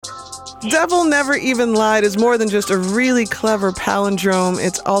Devil Never Even Lied is more than just a really clever palindrome.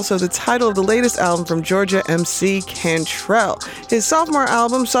 It's also the title of the latest album from Georgia MC Cantrell. His sophomore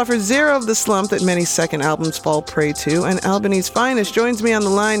album suffered zero of the slump that many second albums fall prey to, and Albany's finest joins me on the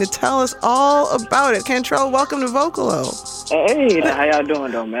line to tell us all about it. Cantrell, welcome to Vocalo. Hey, how y'all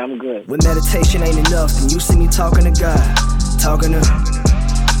doing though, man? I'm good. When meditation ain't enough, then you see me talking to God. Talking to.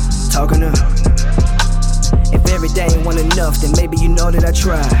 If every day ain't one enough, then maybe you know that I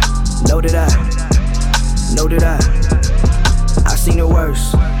tried. Know that I seen the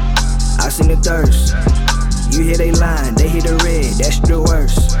worst, I seen the thirst. You hear they line, they hear the red, that's the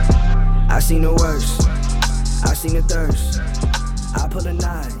worst. I seen the worst, I seen the thirst. I put a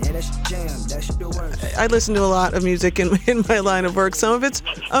 9, and that's jam, that's the worst. I listen to a lot of music in my line of work. Some of it's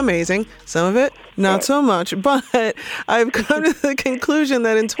amazing, some of it not so much. But I've come to the conclusion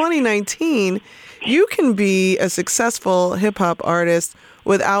that in 2019, you can be a successful hip-hop artist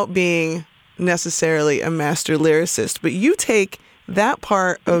without being necessarily a master lyricist, but you take that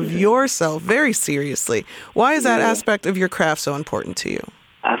part of yourself very seriously. Why is that aspect of your craft so important to you?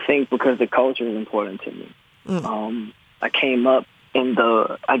 I think because the culture is important to me. I came up in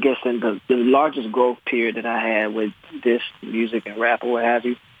the largest growth period that I had with this music and rap or what have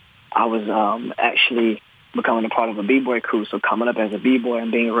you. I was actually becoming a part of a b-boy crew, so coming up as a b-boy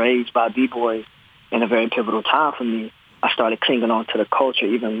and being raised by b-boys in a very pivotal time for me, I started clinging on to the culture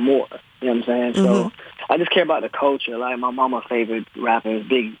even more. You know what I'm saying? So I just care about the culture. Like my mama's favorite rapper is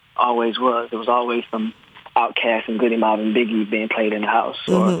Biggie, always was. There was always some Outkast and Goody Mob and Biggie being played in the house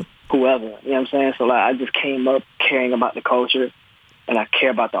or whoever. You know what I'm saying? So like I just came up caring about the culture and I care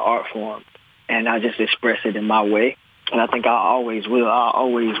about the art form and I just express it in my way. And I think I always will. I'll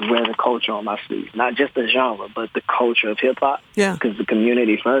always wear the culture on my sleeve. Not just the genre, but the culture of hip-hop. Yeah. Because the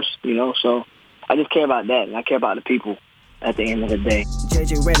community first, you know? So I just care about that, and I care about the people at the end of the day.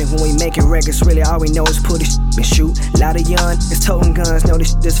 JJ Reddick, when we making records, really all we know is put it and shoot. Lot of young is toting guns, know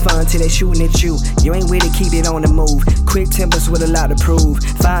this fun till they shooting at you. You ain't with it, keep it on the move. Quick tempers with a lot to prove.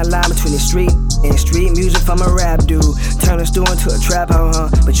 Fine line between the street and street music from a rap dude. Turn a store into a trap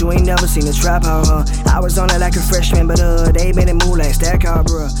hoe, but you ain't never seen a trap hoe, I was on it like a freshman, but they made it move like Stack Car,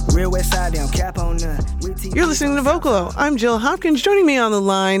 bruh. Real West Side, down cap on You're listening to Vocalo. I'm Jill Hopkins. Joining me on the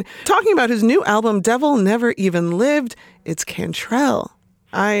line, talking about his new album, Devil Never Even Lived, it's Cantrell.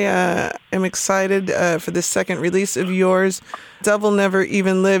 I am excited for this second release of yours, Devil Never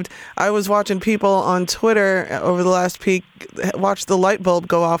Even Lived. I was watching people on Twitter over the last peak watch the light bulb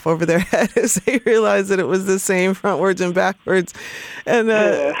go off over their head as they realized that it was the same frontwards and backwards. And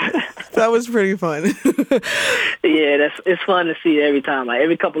that was pretty fun. Yeah, it's fun to see every time. Like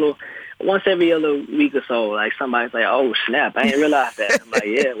once every other week or so, like somebody's like, "Oh snap! I didn't realize that." I'm like,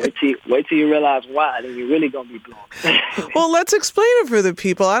 "Yeah, wait till you realize why, then you're really gonna be blown." Well, let's explain it for the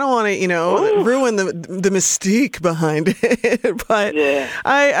people. I don't want to, ruin the mystique behind it, but yeah.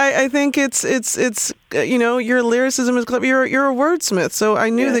 I think it's your lyricism is clever. You're a wordsmith, so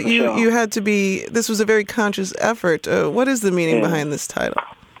I knew that you had to be. This was a very conscious effort. What is the meaning behind this title?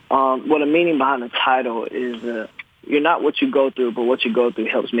 Well, the meaning behind the title is. You're not what you go through, but what you go through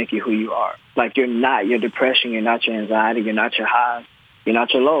helps make you who you are. Like you're not your depression, you're not your anxiety, you're not your highs, you're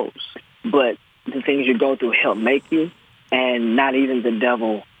not your lows. But the things you go through help make you, and not even the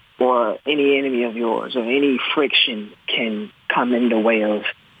devil or any enemy of yours or any friction can come in the way of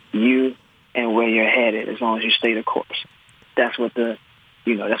you and where you're headed as long as you stay the course. That's what the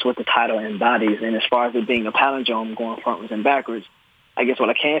title embodies. And as far as it being a palindrome going frontwards and backwards, I guess what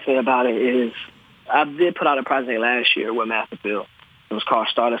I can say about it is I did put out a project last year with Master Phil. It was called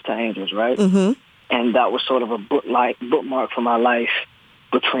Stardust to Angels, right? Mm-hmm. And that was sort of a bookmark for my life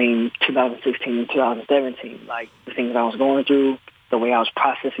between 2016 and 2017. Like the things I was going through, the way I was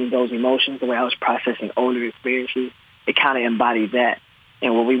processing those emotions, the way I was processing older experiences, it kind of embodied that.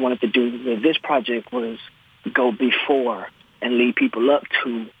 And what we wanted to do with this project was go before and lead people up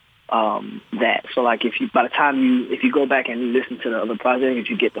to that. So like if you go back and listen to the other project, if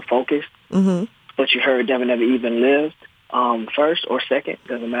you get the focus, but you heard Devil Never Even Lived first or second,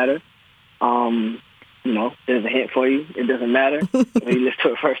 doesn't matter. There's a hint for you. It doesn't matter. When you listen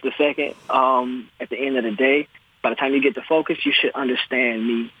to it first or second, at the end of the day, by the time you get the focus, you should understand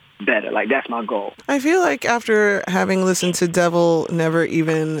me better. Like, that's my goal. I feel like after having listened to Devil Never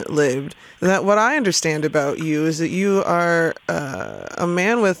Even Lived, that what I understand about you is that you are a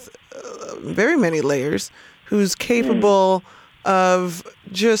man with very many layers who's capable of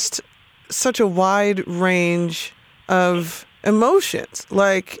just such a wide range of emotions.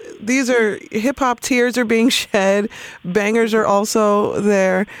 Like, these are hip-hop tears are being shed, bangers are also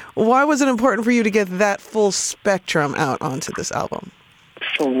there. Why was it important for you to get that full spectrum out onto this album?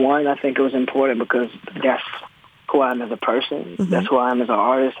 For one, I think it was important because that's who I am as a person. Mm-hmm. That's who I am as an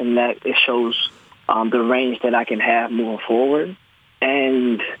artist, and that it shows the range that I can have moving forward.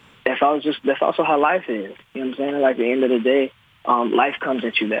 And that's also how life is. You know what I'm saying? Like, at the end of the day, life comes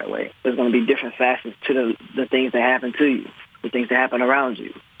at you that way. There's going to be different facets to the things that happen to you, the things that happen around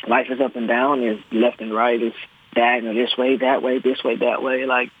you. Life is up and down. It's left and right. It's diagonal this way, that way, this way, that way.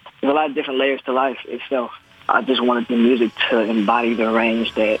 Like, there's a lot of different layers to life itself. I just wanted the music to embody the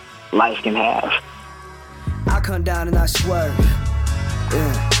range that life can have. I come down and I swerve.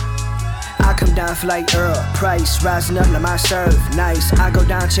 Yeah. I come down for like Earl Price, rising up to my serve. Nice. I go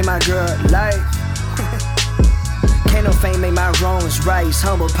down to my girl life. Can't no fame make my wrongs right.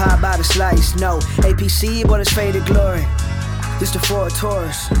 Humble pie by the slice. No APC, but it's faded glory. This the Ford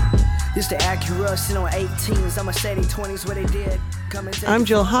Taurus. This the Acura, sitting on 18s. I'ma say they 20s what they did. I'm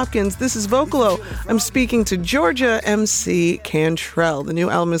Jill Hopkins. This is Vocalo. I'm speaking to Georgia MC Cantrell. The new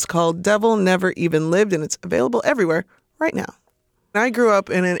album is called Devil Never Even Lived, and it's available everywhere right now. I grew up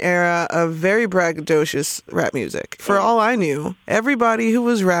in an era of very braggadocious rap music. For all I knew, everybody who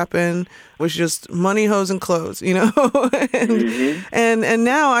was rapping was just money, hoes, and clothes, you know? and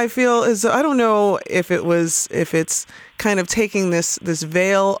now I feel as though, I don't know if it's kind of taking this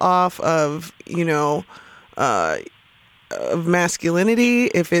veil off of, you know, of masculinity,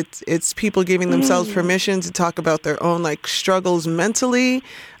 if it's people giving themselves permission to talk about their own like struggles mentally.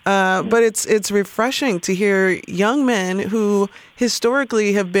 But it's refreshing to hear young men who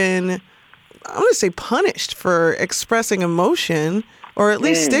historically have been, I want to say, punished for expressing emotion, or at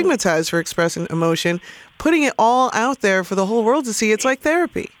least stigmatized for expressing emotion, putting it all out there for the whole world to see. It's like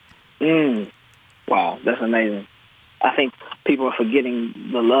therapy. Wow, that's amazing. I think people are forgetting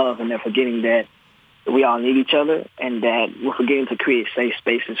the love, and they're forgetting that we all need each other, and that we're forgetting to create safe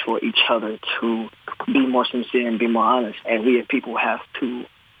spaces for each other to be more sincere and be more honest. And we as people have to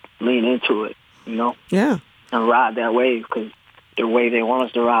lean into it, you know? Yeah. And ride that wave, because the wave they want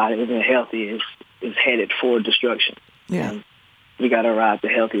us to ride isn't healthy. It's headed for destruction. Yeah. And we got to ride the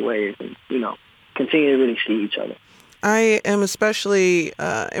healthy wave and, you know, continue to really see each other. I am especially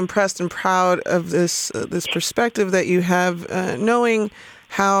impressed and proud of this perspective that you have, knowing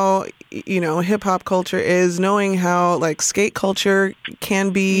how, you know, hip-hop culture is, knowing how like skate culture can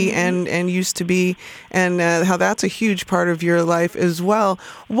be and used to be, and how that's a huge part of your life as well.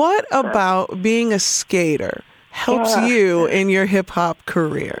 What about being a skater helps you in your hip-hop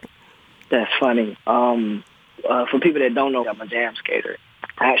career? That's funny. For people that don't know, I'm a jam skater.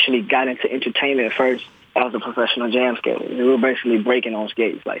 I actually got into entertainment at first. I was a professional jam skater. We were basically breaking on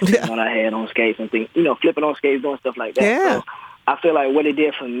skates, like sitting on our head on skates and things, you know, flipping on skates, doing stuff like that. Yeah. So I feel like what it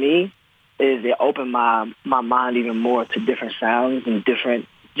did for me is it opened my mind even more to different sounds and different,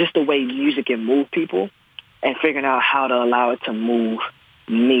 just the way music can move people, and figuring out how to allow it to move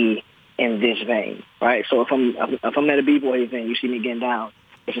me in this vein, right? So if I'm at a B-boy event, you see me getting down,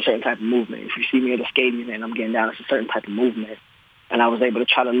 it's a certain type of movement. If you see me at a skating event, I'm getting down, it's a certain type of movement. And I was able to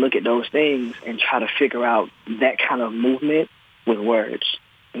try to look at those things and try to figure out that kind of movement with words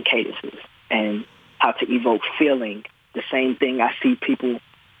and cadences, and how to evoke feeling. The same thing I see people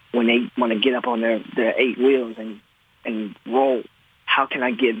when they want to get up on their 8 wheels and roll. How can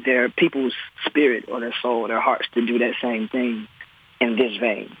I get their people's spirit or their soul or their hearts to do that same thing in this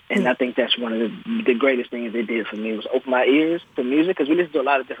vein? And I think that's one of the greatest things they did for me, was open my ears to music, because we listen to a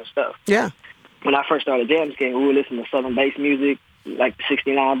lot of different stuff. Yeah. When I first started jam skating, we were listening to Southern bass music, like the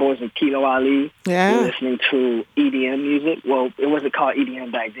 69 Boys and Kilo Ali. Yeah. We were listening to EDM music. Well, it wasn't called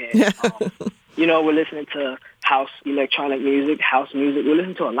EDM back then. Yeah. You know, we're listening to house electronic music, house music. We're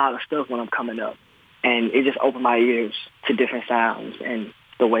listening to a lot of stuff when I'm coming up. And it just opened my ears to different sounds and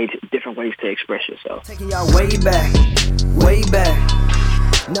different ways to express yourself. Taking y'all way back.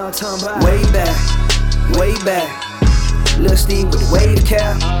 No, I'm talking about way back. Lil Steve with the wave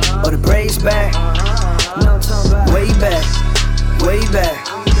cap or the braids back. No, I'm talking about way back.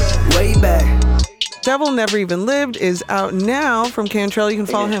 Devil Never Even Lived is out now from Cantrell. You can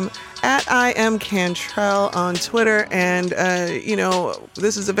follow him at I Am Cantrell on Twitter. And, you know,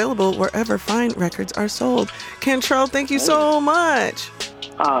 this is available wherever fine records are sold. Cantrell, thank you so much.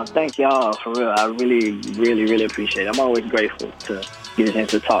 Thank y'all, for real. I really, really, really appreciate it. I'm always grateful to get a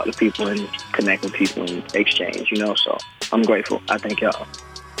chance to talk to people and connect with people and exchange, you know. So I'm grateful. I thank y'all.